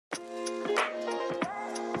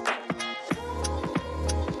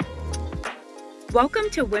Welcome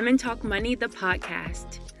to Women Talk Money, the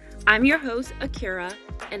podcast. I'm your host, Akira,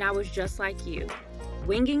 and I was just like you,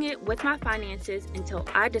 winging it with my finances until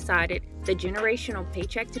I decided the generational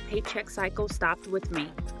paycheck to paycheck cycle stopped with me.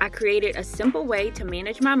 I created a simple way to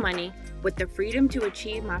manage my money with the freedom to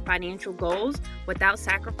achieve my financial goals without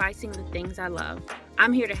sacrificing the things I love.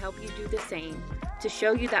 I'm here to help you do the same, to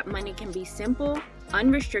show you that money can be simple,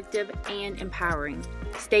 unrestricted, and empowering.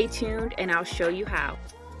 Stay tuned and I'll show you how.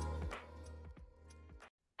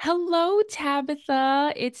 Hello,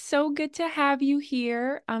 Tabetha. It's so good to have you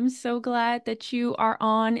here. I'm so glad that you are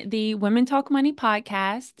on the Women Talk Money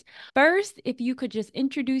podcast. First, if you could just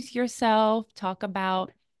introduce yourself, talk about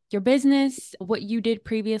your business, what you did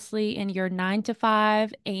previously in your 9 to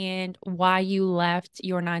 5, and why you left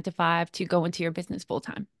your 9 to 5 to go into your business full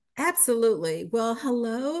time. Absolutely. Well,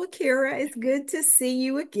 hello, Kira. It's good to see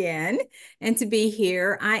you again and to be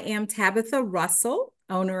here. I am Tabetha Russell,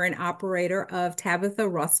 owner and operator of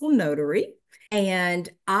Tabetha Russell Notary. And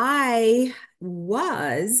I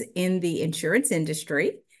was in the insurance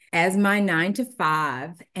industry as my 9 to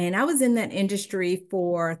 5. And I was in that industry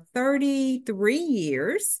for 33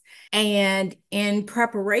 years. And in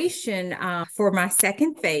preparation for my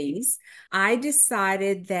second phase, I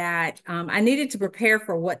decided that I needed to prepare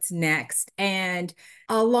for what's next. And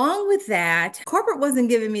along with that, corporate wasn't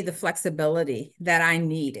giving me the flexibility that I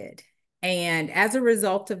needed. And as a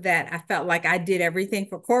result of that, I felt like I did everything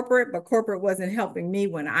for corporate, but corporate wasn't helping me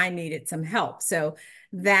when I needed some help. So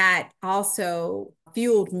that also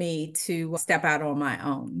fueled me to step out on my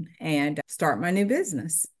own and start my new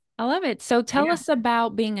business. I love it. So tell Yeah. us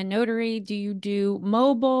about being a notary. Do you do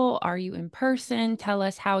mobile? Are you in person? Tell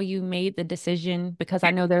us how you made the decision because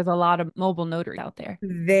I know there's a lot of mobile notaries out there.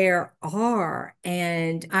 There are,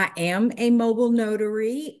 and I am a mobile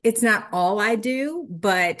notary. It's not all I do,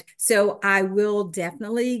 but so I will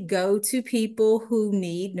definitely go to people who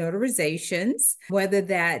need notarizations, whether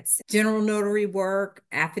that's general notary work,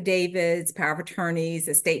 affidavits, power of attorneys,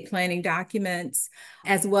 estate planning documents,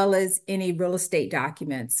 as well as any real estate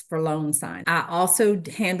documents for loan sign. I also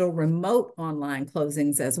handle remote online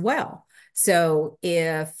closings as well. So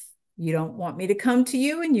if you don't want me to come to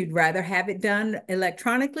you and you'd rather have it done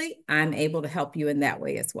electronically, I'm able to help you in that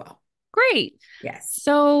way as well. Great. Yes.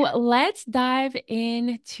 So let's dive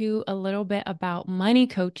into a little bit about money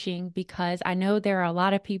coaching because I know there are a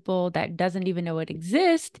lot of people that doesn't even know it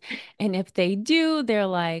exists. And if they do, they're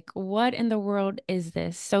like, what in the world is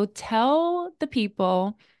this? So tell the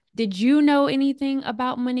people, did you know anything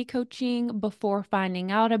about money coaching before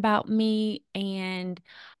finding out about me? And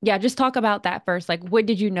yeah, just talk about that first. Like, what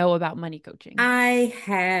did you know about money coaching? I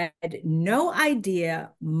had no idea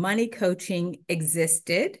money coaching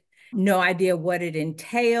existed, no idea what it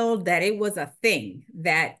entailed, that it was a thing,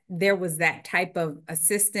 that there was that type of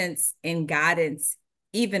assistance and guidance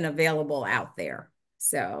even available out there.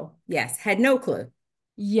 So, yes, had no clue.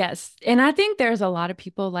 Yes. And I think there's a lot of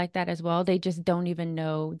people like that as well. They just don't even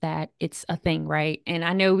know that it's a thing, right? And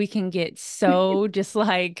I know we can get so just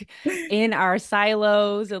like in our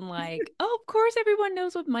silos and like, oh, of course everyone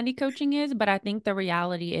knows what money coaching is, but I think the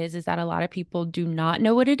reality is that a lot of people do not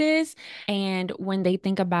know what it is. And when they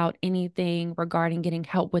think about anything regarding getting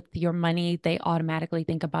help with your money, they automatically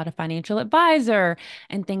think about a financial advisor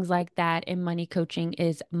and things like that. And money coaching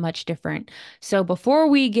is much different. So before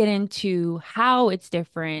we get into how it's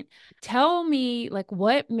different, tell me like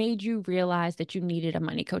what made you realize that you needed a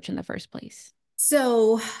money coach in the first place?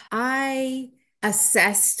 So I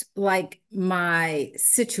assessed like my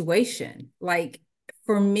situation. Like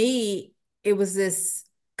for me, it was this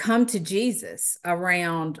come to Jesus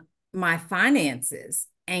around my finances.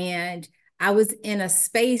 And I was in a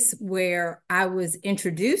space where I was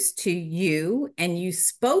introduced to you and you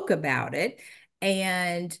spoke about it.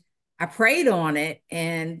 And I prayed on it.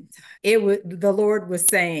 And it was the Lord was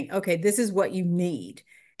saying, okay, this is what you need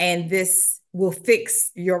and this will fix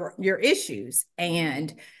your issues.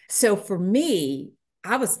 And so for me,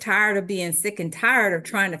 I was tired of being sick and tired of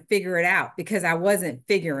trying to figure it out because I wasn't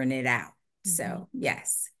figuring it out. Mhm. So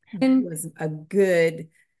yes, that And was a good,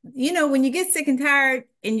 when you get sick and tired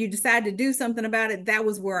and you decide to do something about it, that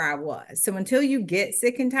was where I was. So until you get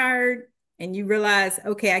sick and tired and you realize,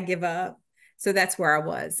 okay, I give up. So that's where I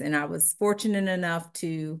was. And I was fortunate enough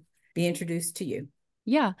to be introduced to you.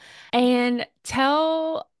 yeah. And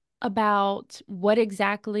tell about what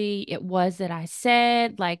exactly it was that I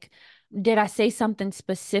said. Like, did I say something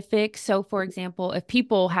specific? So, for example, if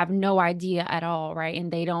people have no idea at all, right,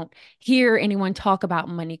 and they don't hear anyone talk about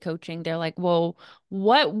money coaching, they're like, well,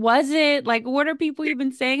 what was it? Like, what are people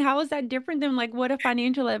even saying? How is that different than like what a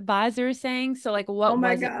financial advisor is saying? So, like, Oh what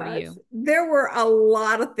my was it for gosh. you? There were a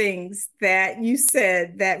lot of things that you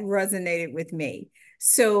said that resonated with me.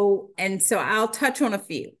 So I'll touch on a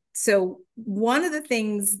few. So, one of the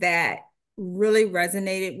things that really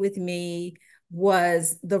resonated with me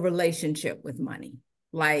was the relationship with money.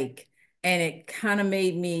 Like, and it kind of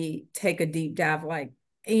made me take a deep dive, like,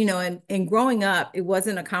 and growing up, it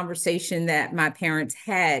wasn't a conversation that my parents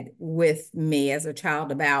had with me as a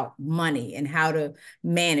child about money and how to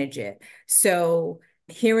manage it. So,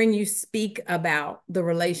 hearing you speak about the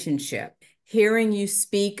relationship, hearing you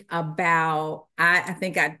speak about, I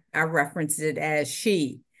think I referenced it as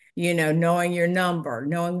knowing your number,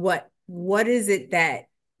 knowing what is it that,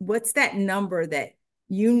 what's that number that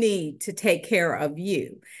you need to take care of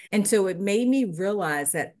you. And so it made me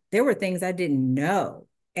realize that there were things I didn't know.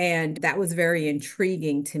 And that was very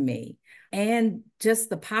intriguing to me. And just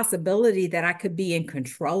the possibility that I could be in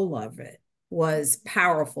control of it was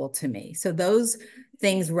powerful to me. So those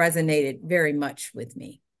things resonated very much with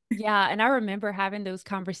me. Yeah, and I remember having those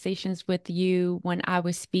conversations with you when I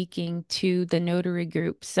was speaking to the notary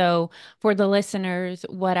group. So, for the listeners,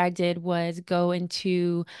 what I did was go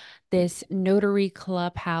into this notary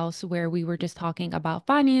clubhouse where we were just talking about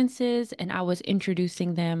finances, and I was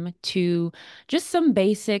introducing them to just some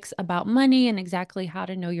basics about money and exactly how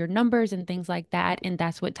to know your numbers and things like that. And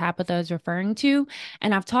that's what Tabitha is referring to.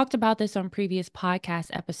 And I've talked about this on previous podcast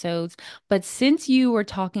episodes, but since you were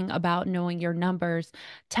talking about knowing your numbers,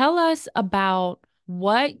 tell us about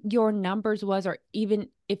what your numbers was, or even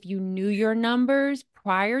if you knew your numbers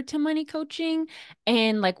prior to money coaching,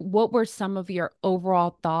 and like what were some of your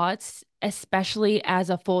overall thoughts, especially as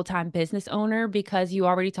a full-time business owner, because you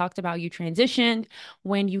already talked about you transitioned.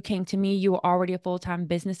 When you came to me, you were already a full-time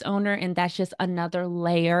business owner, and that's just another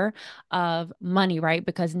layer of money, right?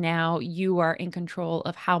 Because now you are in control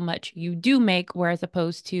of how much you do make, whereas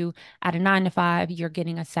opposed to at a 9 to 5, you're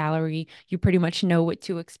getting a salary. You pretty much know what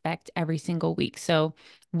to expect every single week. So,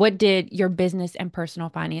 what did your business and personal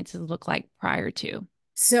finances look like prior to?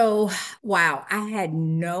 So, wow, I had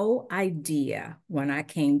no idea when I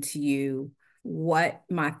came to you what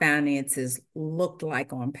my finances looked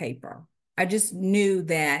like on paper. I just knew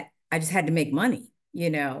that I just had to make money.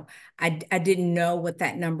 I didn't know what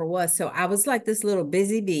that number was. So I was like this little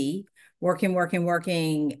busy bee, working, working,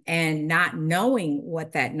 working, and not knowing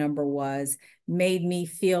what that number was made me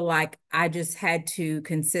feel like I just had to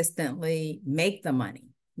consistently make the money,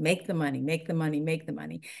 make the money, make the money, make the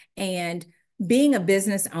money. And being a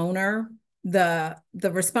business owner, the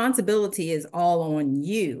responsibility is all on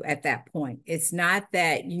you at that point. It's not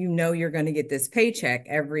that you're going to get this paycheck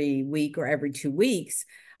every week or every 2 weeks.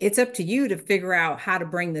 It's up to you to figure out how to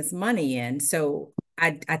bring this money in. So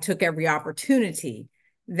I took every opportunity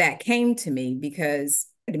that came to me because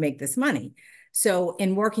I had to make this money. So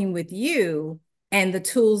in working with you and the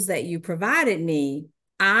tools that you provided me,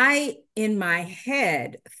 I, in my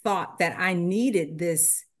head, thought that I needed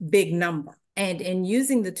this big number. And in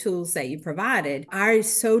using the tools that you provided, I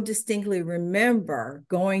so distinctly remember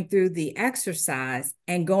going through the exercise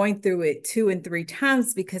and going through it 2 and 3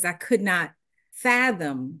 times because I could not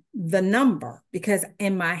fathom the number. Because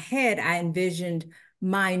in my head, I envisioned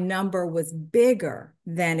my number was bigger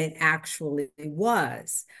than it actually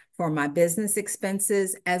was for my business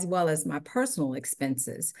expenses as well as my personal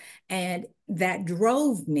expenses. And that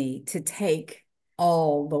drove me to take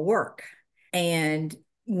all the work. And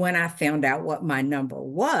when I found out what my number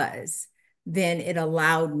was, then it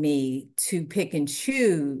allowed me to pick and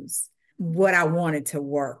choose what I wanted to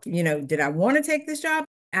work. Did I want to take this job?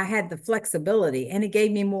 I had the flexibility and it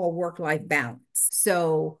gave me more work-life balance.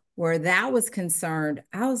 So where that was concerned,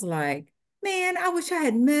 I was like, man, I wish I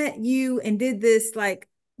had met you and did this like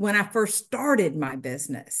when I first started my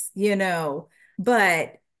business,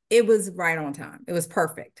 but it was right on time. It was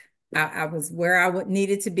perfect. I was where I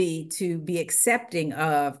needed to be accepting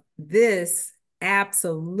of this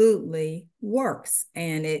absolutely works.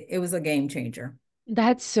 And it was a game changer.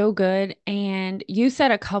 That's so good. And you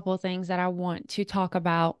said a couple things that I want to talk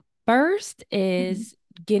about. First Mhm. is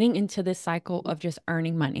getting into this cycle of just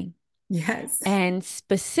earning money. Yes. And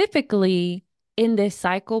specifically in this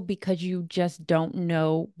cycle, because you just don't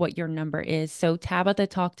know what your number is. So Tabitha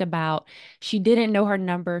talked about she didn't know her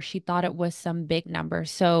number. She thought it was some big number.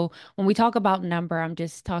 So when we talk about number, I'm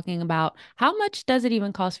just talking about how much does it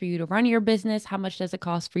even cost for you to run your business? How much does it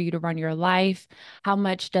cost for you to run your life? How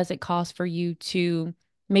much does it cost for you to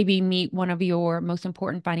maybe meet one of your most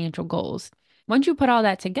important financial goals. Once you put all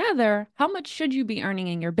that together, how much should you be earning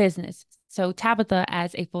in your business? So Tabitha,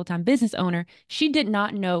 as a full-time business owner, she did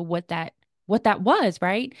not know what that was,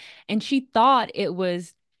 right? And she thought it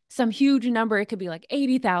was some huge number. It could be like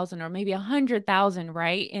 80,000 or maybe 100,000,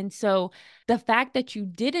 right? And so the fact that you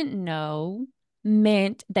didn't know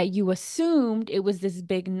meant that you assumed it was this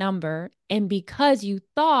big number. And because you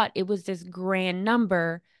thought it was this grand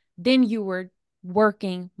number, then you were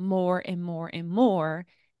working more and more and more.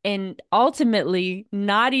 And ultimately,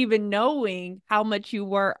 not even knowing how much you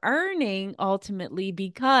were earning ultimately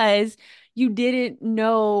because you didn't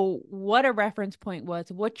know what a reference point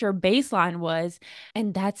was, what your baseline was.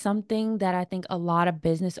 And that's something that I think a lot of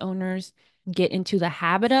business owners get into the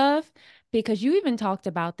habit of because you even talked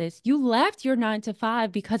about this. You left your 9 to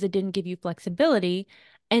 5 because it didn't give you flexibility.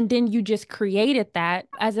 And then you just created that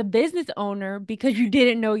as a business owner because you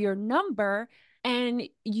didn't know your number. And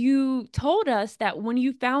you told us that when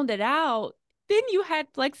you found it out, then you had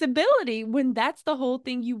flexibility when that's the whole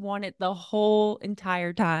thing you wanted the whole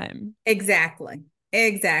entire time. Exactly.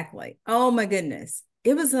 Exactly. Oh my goodness.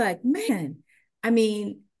 It was like, man, I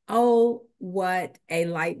mean, oh, what a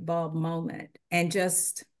light bulb moment. And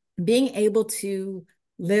just being able to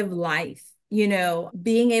live life,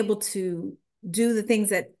 being able to do the things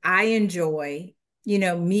that I enjoy,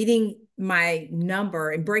 meeting my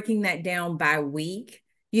number and breaking that down by week.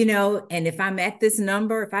 And if I'm at this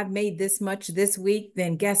number, if I've made this much this week,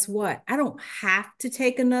 then guess what? I don't have to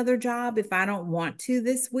take another job if I don't want to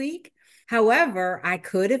this week. However, I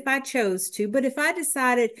could if I chose to, but if I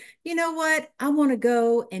decided, you know what, I want to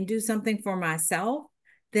go and do something for myself,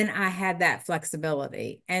 then I had that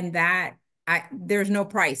flexibility and that there's no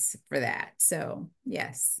price for that. So,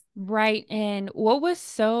 yes. Right. And what was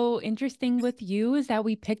so interesting with you is that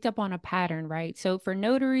we picked up on a pattern, right? So for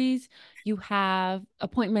notaries, you have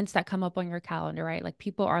appointments that come up on your calendar, right? Like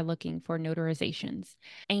people are looking for notarizations.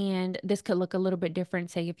 And this could look a little bit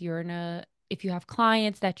different. Say if you have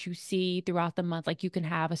clients that you see throughout the month, like you can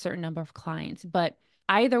have a certain number of clients. But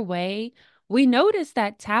either way, we noticed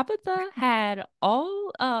that Tabitha had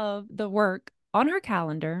all of the work on her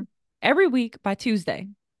calendar every week by Tuesday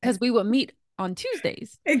because we would meet on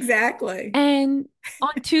Tuesdays. Exactly. And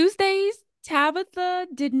on Tuesdays, Tabitha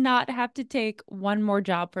did not have to take one more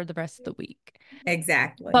job for the rest of the week.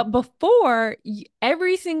 Exactly. But before,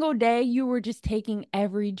 every single day, you were just taking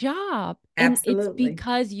every job. And it's Absolutely.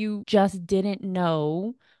 because you just didn't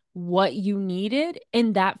know what you needed.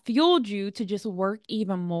 And that fueled you to just work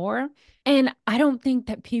even more. And I don't think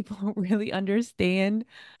that people really understand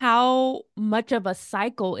how much of a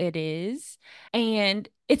cycle it is. And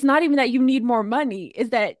it's not even that you need more money,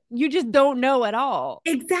 it's that you just don't know at all.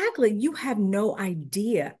 Exactly. You have no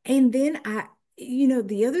idea. And then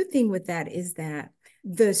the other thing with that is that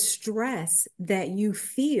the stress that you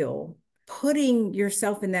feel putting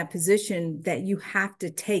yourself in that position that you have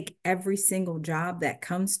to take every single job that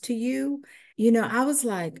comes to you, I was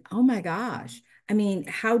like, oh my gosh. I mean,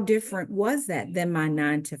 how different was that than my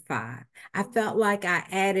 9 to 5? I felt like I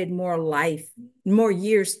added more life, more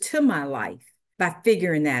years to my life by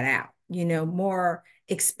figuring that out, more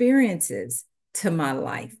experiences to my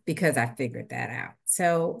life because I figured that out.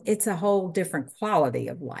 So it's a whole different quality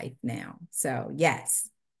of life now. So, yes,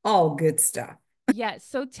 all good stuff. Yes.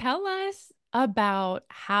 So tell us about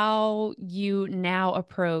how you now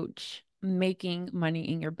approach making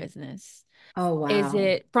money in your business. Oh, Is wow.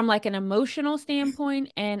 it from like an emotional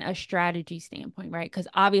standpoint and a strategy standpoint, right? Because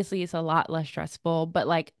obviously it's a lot less stressful, but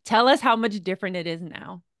like tell us how much different it is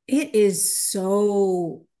now. It is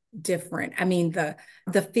so different. I mean,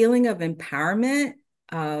 the feeling of empowerment,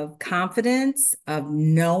 of confidence, of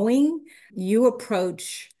knowing you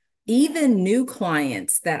approach even new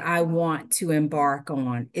clients that I want to embark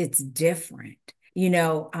on, it's different.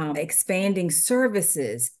 Expanding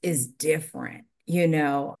services is different.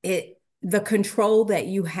 The control that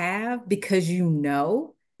you have because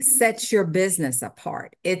sets your business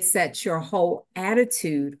apart. It sets your whole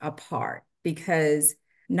attitude apart because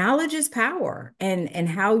knowledge is power and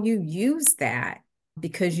how you use that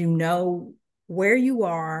because you know where you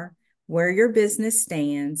are, where your business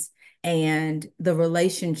stands, and the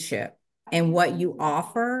relationship and what you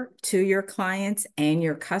offer to your clients and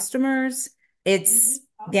your customers. It's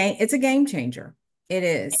a game changer. It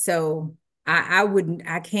is. So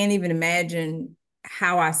I can't even imagine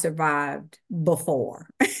how I survived before.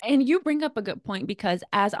 And you bring up a good point because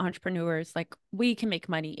as entrepreneurs, like we can make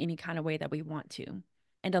money any kind of way that we want to.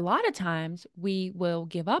 And a lot of times we will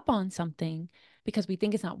give up on something because we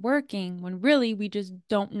think it's not working when really we just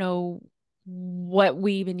don't know what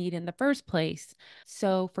we even need in the first place.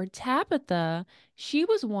 So for Tabitha, she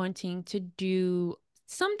was wanting to do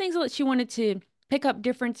some things that she wanted to pick up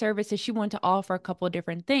different services. She wanted to offer a couple of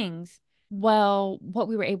different things. Well, what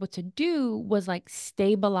we were able to do was like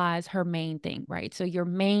stabilize her main thing, right? So your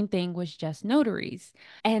main thing was just notaries.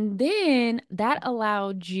 And then that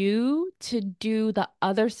allowed you to do the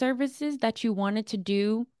other services that you wanted to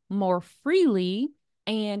do more freely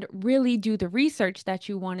and really do the research that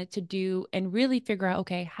you wanted to do and really figure out,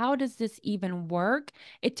 okay, how does this even work?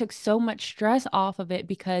 It took so much stress off of it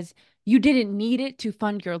because you didn't need it to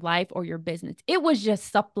fund your life or your business. It was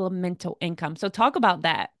just supplemental income. So talk about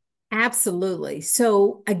that. Absolutely.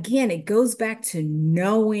 So again, it goes back to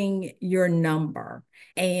knowing your number.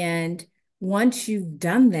 And once you've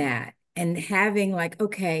done that and having like,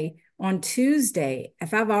 okay, on Tuesday,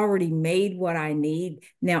 if I've already made what I need,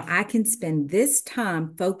 now I can spend this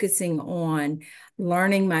time focusing on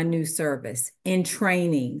learning my new service in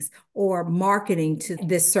trainings or marketing to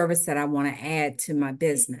this service that I want to add to my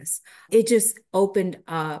business. It just opened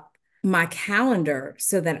up my calendar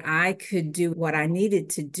so that I could do what I needed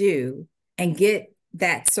to do and get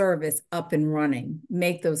that service up and running,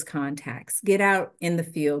 make those contacts, get out in the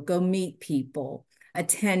field, go meet people,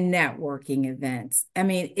 attend networking events. I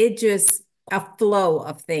mean, it just a flow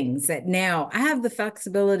of things that now I have the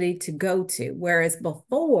flexibility to go to. Whereas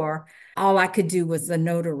before, all I could do was the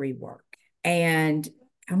notary work. And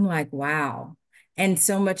I'm like, wow. And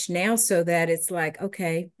so much now, so that it's like,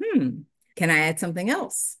 okay, can I add something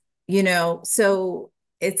else? So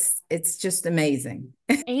it's just amazing.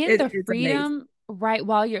 And the It's amazing. freedom, right,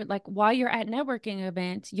 while you're at networking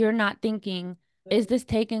events, you're not thinking, is this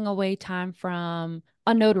taking away time from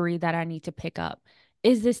a notary that I need to pick up?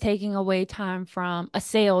 Is this taking away time from a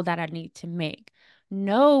sale that I need to make?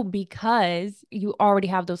 No, because you already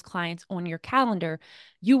have those clients on your calendar.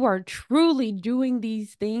 You are truly doing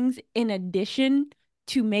these things in addition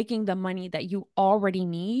to making the money that you already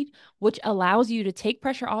need, which allows you to take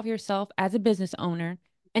pressure off yourself as a business owner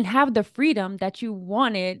and have the freedom that you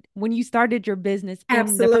wanted when you started your business in the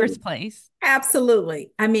Absolutely. first place.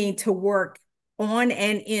 Absolutely. I mean, to work on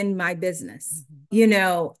and in my business,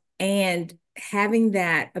 Mhm. and having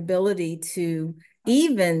that ability to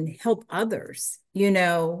even help others,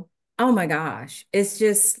 oh my gosh, it's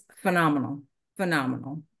just phenomenal,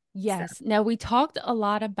 phenomenal. So, Yes. Now, we talked a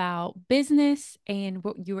lot about business and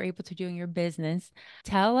what you were able to do in your business.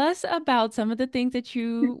 Tell us about some of the things that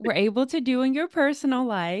you were able to do in your personal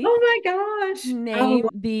life. oh my gosh. Name Oh,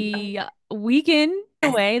 the weekend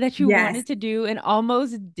yes. away that you Yes. wanted to do and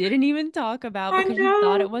almost didn't even talk about I because you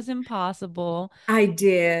thought know. it was impossible. I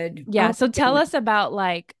did. Yeah. Oh So my tell goodness. us about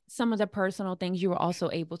like some of the personal things you were also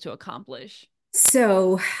able to accomplish.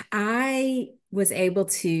 So I was able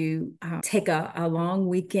to take a long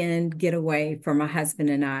weekend getaway for my husband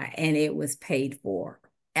and I, and it was paid for.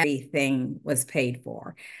 Everything was paid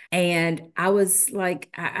for. And I was like,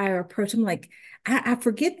 I approached him like, I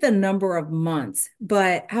forget the number of months,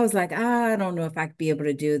 but I was like, I don't know if I could be able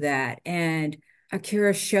to do that. And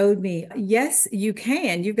Akira showed me, yes, you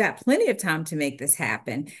can. You've got plenty of time to make this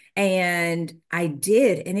happen. And I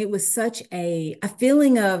did. And it was such a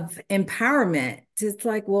feeling of empowerment. It's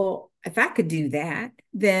like, well, if I could do that,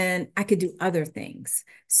 then I could do other things.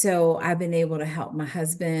 So I've been able to help my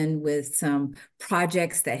husband with some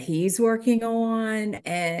projects that he's working on.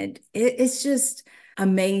 And it's just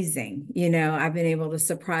amazing. I've been able to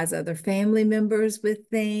surprise other family members with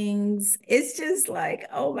things. It's just like,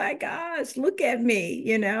 oh my gosh, look at me.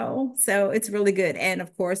 So it's really good. And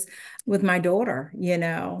of course, with my daughter,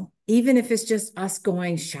 even if it's just us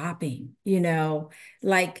going shopping,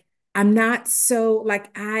 like I'm not so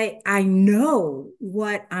like I know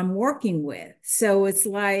what I'm working with. So it's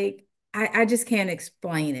like I just can't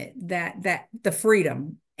explain it, that the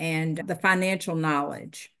freedom and the financial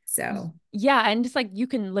knowledge. So Yeah, and just like you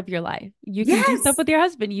can live your life. You can do stuff yes, with your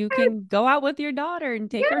husband. You yes, can go out with your daughter and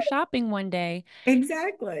take her yes, shopping one day.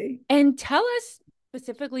 exactly. And tell us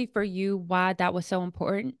specifically for you why that was so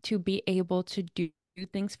important to be able to do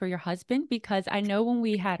things for your husband because I know when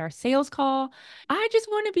we had our sales call, I just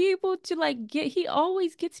want to be able to like he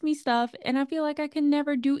always gets me stuff and I feel like I can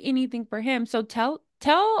never do anything for him. So tell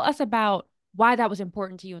us about why that was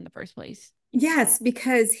important to you in the first place. Yes,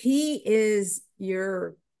 because he is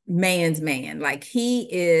your man's man. Like he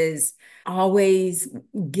is always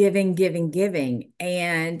giving, giving, giving.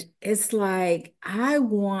 And it's like, I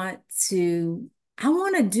want to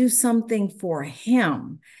do something for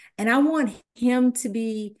him. And I want him to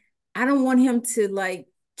be, I don't want him to like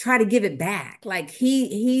try to give it back. Like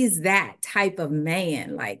he's that type of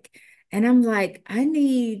man. Like, and I'm like, I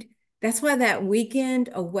need That's why that weekend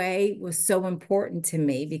away was so important to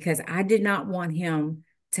me because I did not want him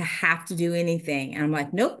to have to do anything. And I'm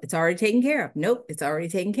like, nope, it's already taken care of. Nope, it's already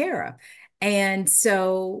taken care of. And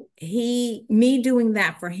so me doing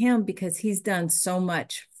that for him because he's done so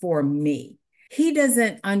much for me. He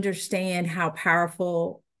doesn't understand how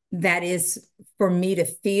powerful that is for me to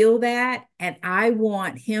feel that. And I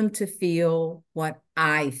want him to feel what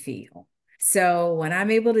I feel. So when I'm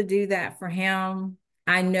able to do that for him,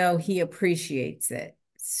 I know he appreciates it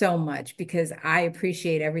so much because I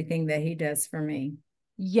appreciate everything that he does for me.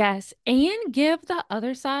 Yes, and give the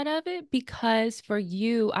other side of it because for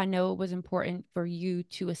you, I know it was important for you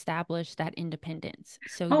to establish that independence.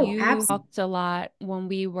 So Oh, you absolutely. talked a lot when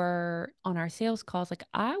we were on our sales calls, like,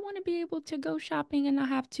 I want to be able to go shopping and not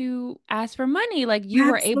have to ask for money. Like, you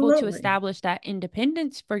were able to Absolutely. establish that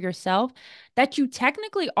independence for yourself that you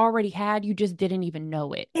technically already had, you just didn't even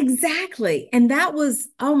know it. Exactly. And that was,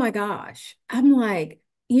 oh my gosh. I'm like,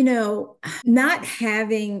 not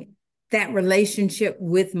having that relationship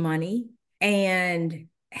with money and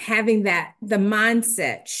having the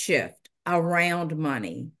mindset shift around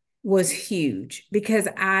money was huge because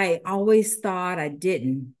I always thought I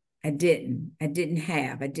didn't have.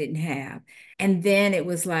 And then it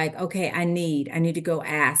was like, okay, I need to go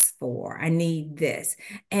ask for, I need this.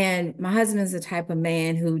 And my husband's the type of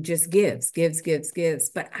man who just gives.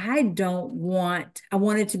 But I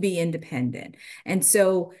wanted to be independent. And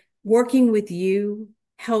so working with you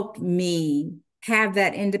helped me have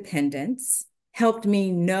that independence, helped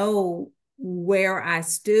me know where I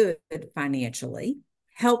stood financially,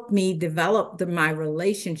 helped me develop my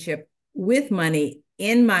relationship with money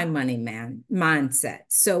in my mindset.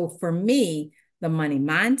 So for me, the money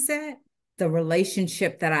mindset, the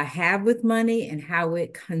relationship that I have with money and how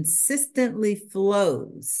it consistently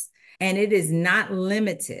flows, and it is not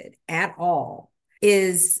limited at all,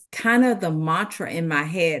 is kind of the mantra in my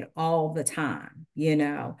head all the time.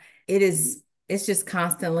 It's just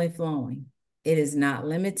constantly flowing. It is not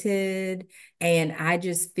limited. And I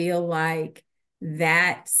just feel like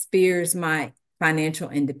that spears my financial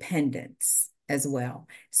independence as well.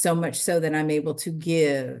 So much so that I'm able to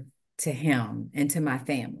give to him and to my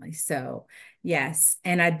family. So yes.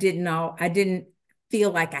 And I didn't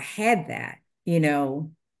feel like I had that, you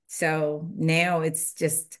know. So now it's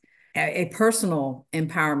just a personal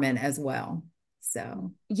empowerment as well.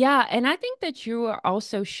 So Yeah, and I think that you are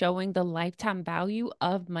also showing the lifetime value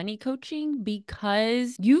of money coaching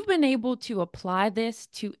because you've been able to apply this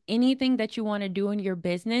to anything that you want to do in your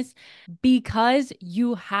business because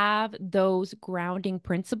you have those grounding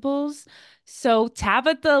principles. So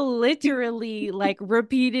Tabitha literally like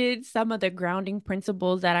repeated some of the grounding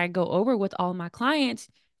principles that I go over with all my clients.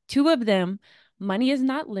 Two of them, money is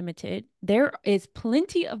not limited. There is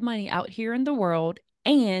plenty of money out here in the world,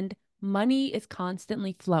 and money is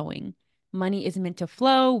constantly flowing. Money is meant to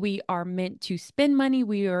flow. We are meant to spend money.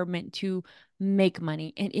 We are meant to make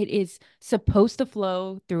money. And it is supposed to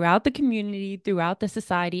flow throughout the community, throughout the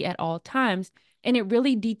society at all times. And it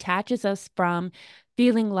really detaches us from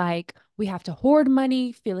feeling like we have to hoard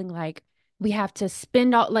money, feeling like we have to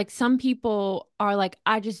spend all, like some people are like,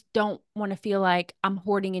 I just don't want to feel like I'm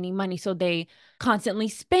hoarding any money. So they constantly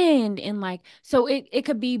spend and like, so it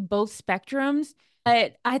could be both spectrums.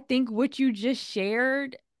 But I think what you just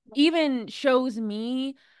shared even shows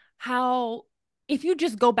me how if you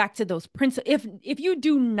just go back to those principles, if you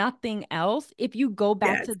do nothing else, if you go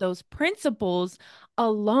back yes, to those principles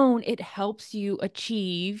alone, it helps you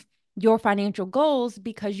achieve your financial goals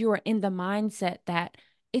because you are in the mindset that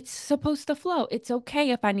it's supposed to flow. It's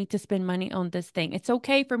okay if I need to spend money on this thing. It's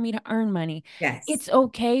okay for me to earn money. yes, It's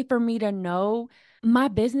okay for me to know my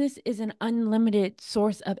business is an unlimited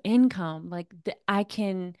source of income. Like I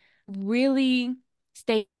can really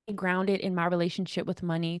stay grounded in my relationship with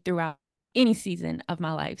money throughout any season of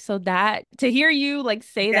my life. So that to hear you like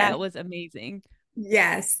say yes. that was amazing.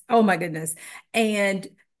 Yes. Oh my goodness. And,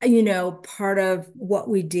 part of what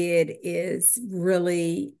we did is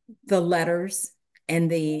really the letters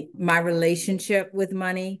and my relationship with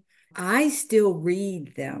money. I still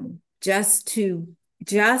read them just to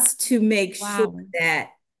make sure Wow. that,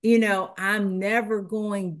 I'm never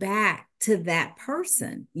going back to that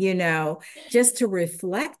person, just to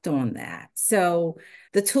reflect on that. So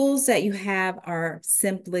the tools that you have are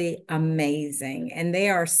simply amazing, and they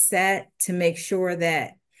are set to make sure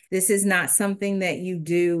that this is not something that you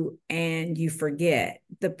do and you forget.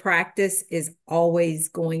 The practice is always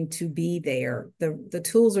going to be there. The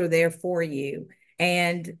tools are there for you.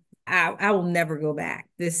 And I will never go back.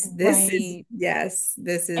 This is Right. yes,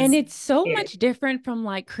 this And is it's so it. much different from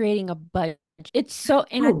like creating a budget. It's so,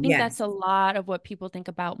 and I Oh, think that's yes. a lot of what people think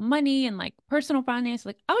about money and like personal finance.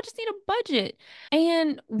 Like, I'll just need a budget.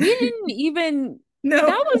 And we didn't even,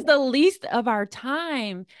 that was No, the least of our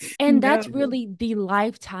time. And that's no. really the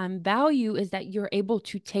lifetime value is that you're able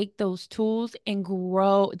to take those tools and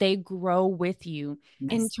grow, they grow with you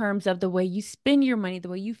in Yes. terms of the way you spend your money, the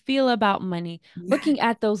way you feel about money, Yes. looking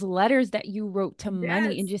at those letters that you wrote to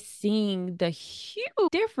money and Yes. just seeing the huge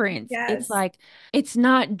difference. It's Yes. like, it's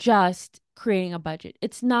not just creating a budget.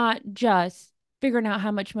 It's not just figuring out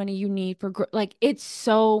how much money you need for like it's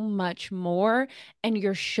so much more, and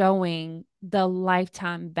you're showing the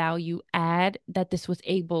lifetime value add that this was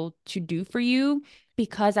able to do for you,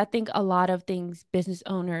 because I think a lot of things business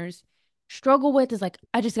owners struggle with is like,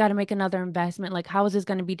 I just got to make another investment. Like, how is this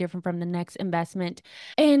going to be different from the next investment?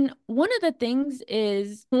 And one of the things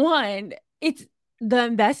is, one, it's the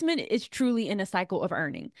investment is truly in a cycle of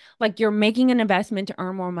earning. Like, you're making an investment to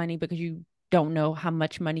earn more money because you don't know how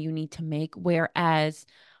much money you need to make. Whereas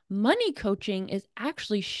money coaching is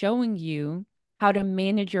actually showing you how to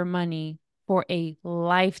manage your money for a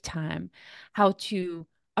lifetime, how to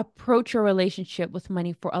approach your relationship with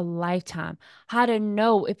money for a lifetime, how to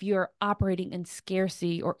know if you're operating in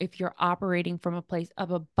scarcity or if you're operating from a place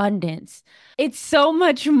of abundance. It's so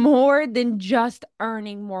much more than just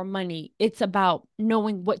earning more money. It's about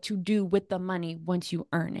knowing what to do with the money once you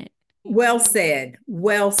earn it. Well said.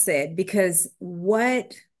 Well said. Because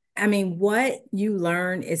what you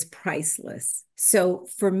learn is priceless. So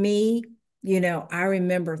for me, I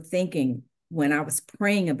remember thinking when I was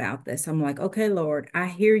praying about this, I'm like, okay, Lord, I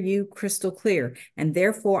hear you crystal clear. And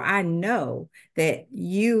therefore, I know that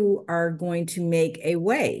you are going to make a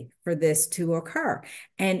way for this to occur.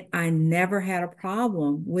 And I never had a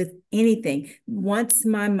problem with anything. Once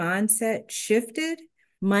my mindset shifted,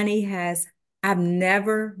 money has I've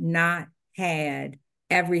never not had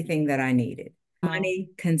everything that I needed. Wow. Money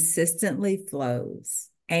consistently flows.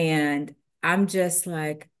 And I'm just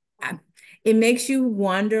like, it makes you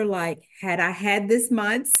wonder, like, had I had this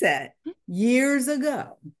mindset years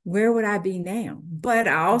ago, where would I be now? But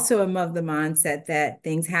I also am of the mindset that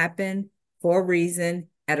things happen for a reason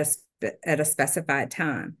at a specified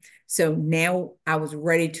time. So now I was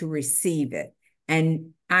ready to receive it.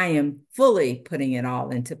 And I am fully putting it all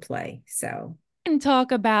into play. So, And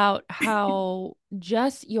talk about how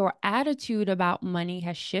just your attitude about money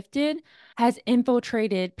has shifted, has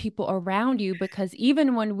infiltrated people around you. Because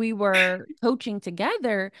even when we were coaching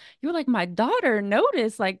together, you were like, my daughter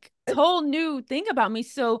noticed like this whole new thing about me.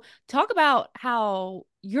 So talk about how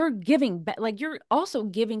you're giving back, like you're also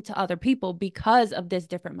giving to other people because of this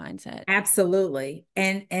different mindset. absolutely.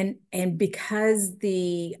 And because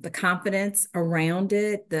the confidence around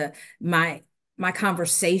it, the my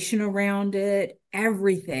conversation around it,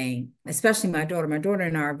 everything, especially my daughter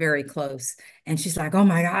and I are very close. And she's like, "Oh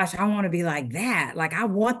my gosh, I want to be like that. Like I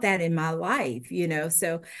want that in my life.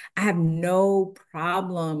 So I have no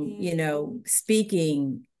problem,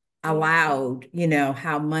 speaking aloud,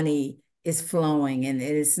 how money is flowing and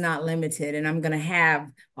it is not limited and I'm going to have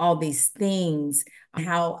all these things,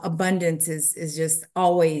 how abundance is just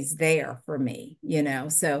always there for me.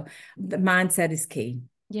 So the mindset is key.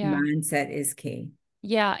 Yeah. Mindset is key.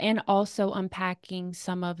 Yeah, and also unpacking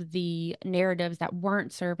some of the narratives that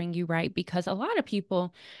weren't serving you right, because a lot of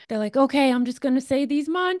people, they're like, okay, I'm just going to say these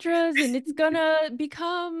mantras and it's going to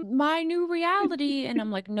become my new reality. And I'm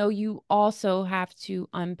like, no, you also have to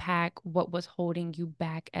unpack what was holding you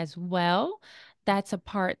back as well. That's a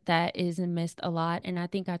part that is missed a lot. And I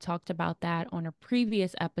think I talked about that on a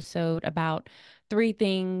previous episode about three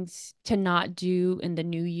things to not do in the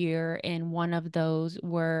new year. And one of those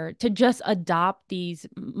were to just adopt these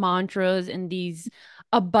mantras and these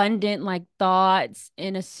abundant like thoughts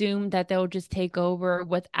and assume that they'll just take over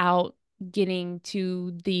without getting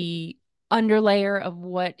to the underlayer of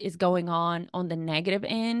what is going on the negative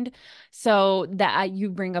end. So that you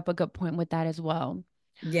bring up a good point with that as well.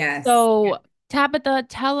 Yes. So, Tabitha,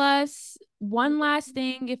 tell us one last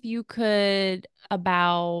thing, if you could,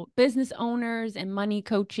 about business owners and money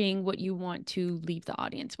coaching, what you want to leave the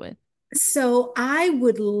audience with. So I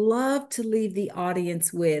would love to leave the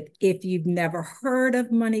audience with, if you've never heard of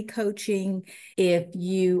money coaching, if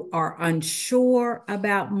you are unsure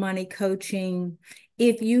about money coaching,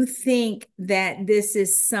 if you think that this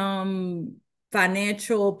is some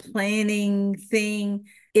financial planning thing,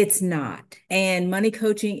 it's not. And money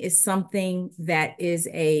coaching is something that is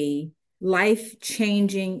a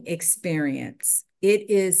life-changing experience. It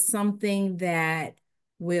is something that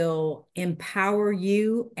will empower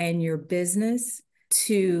you and your business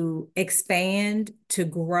to expand, to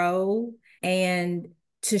grow, and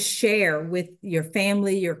to share with your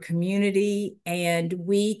family, your community. And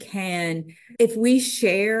if we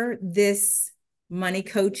share this money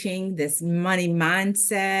coaching, this money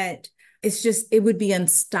mindset, it would be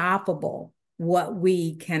unstoppable what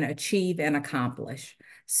we can achieve and accomplish.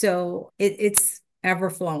 So it's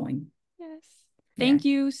ever flowing. Yes. Yeah. Thank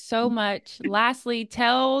you so much. Lastly,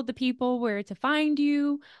 tell the people where to find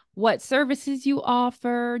you, what services you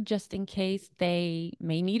offer, just in case they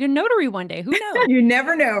may need a notary one day. Who knows? You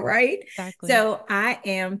never know, right? Exactly. So I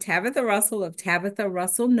am Tabetha Russell of Tabetha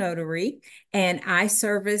Russell Notary, and I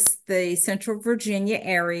service the Central Virginia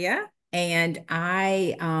area. And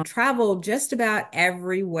I travel just about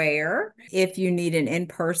everywhere. If you need an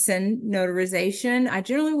in-person notarization, I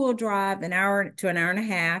generally will drive an hour to an hour and a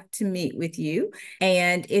half to meet with you.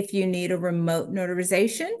 And if you need a remote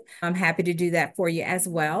notarization, I'm happy to do that for you as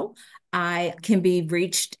well. I can be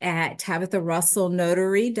reached at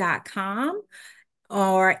tabetharussellnotary.com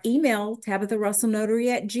or email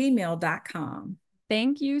tabetharussellnotary@gmail.com.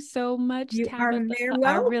 Thank you so much, You are Tabitha. very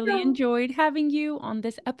I really welcome. enjoyed having you on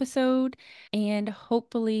this episode, and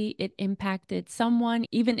hopefully it impacted someone,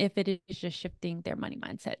 even if it is just shifting their money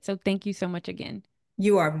mindset. So thank you so much again.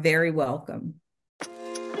 You are very welcome.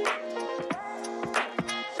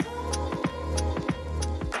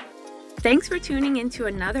 Thanks for tuning into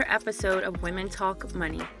another episode of Women Talk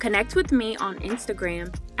Money. Connect with me on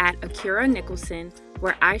Instagram at Akira Nicholson,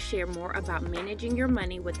 where I share more about managing your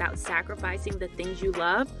money without sacrificing the things you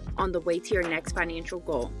love on the way to your next financial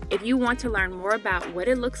goal. If you want to learn more about what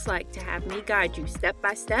it looks like to have me guide you step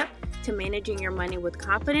by step to managing your money with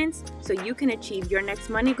confidence so you can achieve your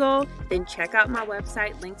next money goal, then check out my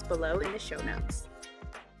website linked below in the show notes.